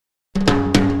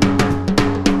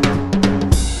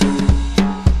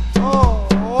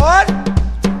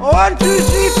1, 2,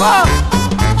 3, 4.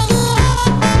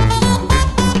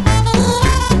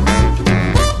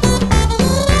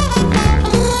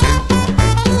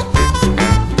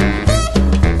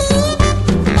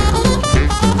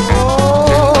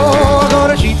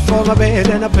 My bed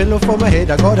and a pillow for my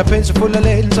head. I got a pencil full of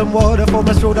lead and some water for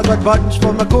my throat. I got buttons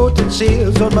for my coat and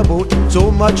sails on my boat.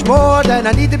 So much more than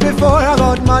I needed before. I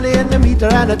got money in the meter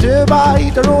and a turbo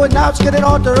heater. Oh, and now it's getting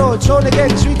on the road, slowly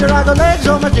getting sweeter. I got legs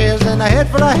on my chairs and a head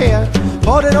for a hair.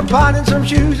 Bought it up pan and some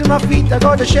shoes in my feet. I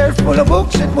got a shelf full of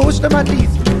books and most of my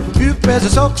teeth. Few pairs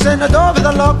of socks and a door with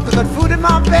a lock. I got food in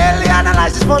my belly and a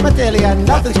license for my telly, and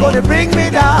nothing's gonna bring me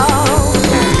down.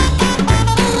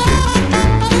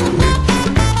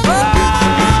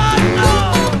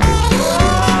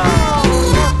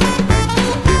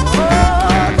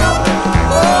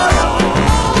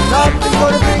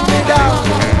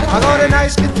 I got a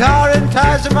nice guitar and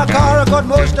tires in my car. I got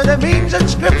most of the means and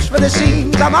scripts for the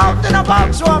scenes. I'm out and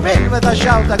about, so I'm in with a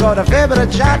shout. I got a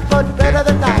favourite chat, but better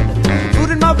than that. Food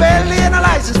in my belly and a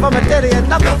license for my telly, and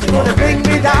nothing's gonna bring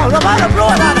me down. I'm out of blow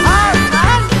that hard,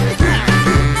 man.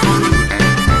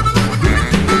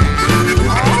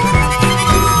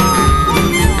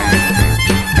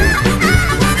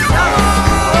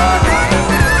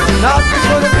 Nothing's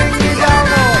gonna bring me down.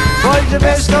 Oh, boys, the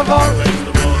best of all,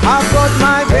 I've got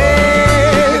my baby.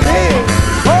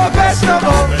 Oh, best of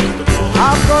all,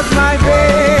 I've got my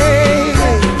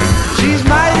baby. She's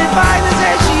mighty fine and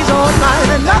says she's all mine,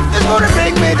 and nothing's gonna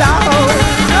bring me down.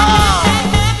 No!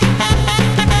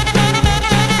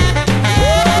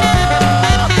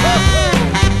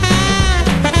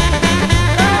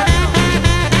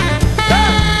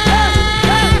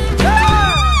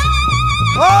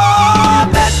 Oh,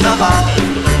 best of all,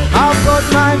 I've got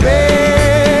my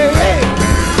baby.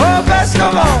 Oh, best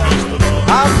of all,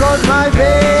 I've got my baby.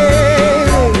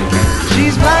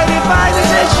 She's mighty fine and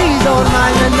says she's all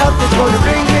mine, and nothing's gonna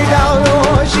bring me down.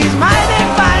 Oh, she's mighty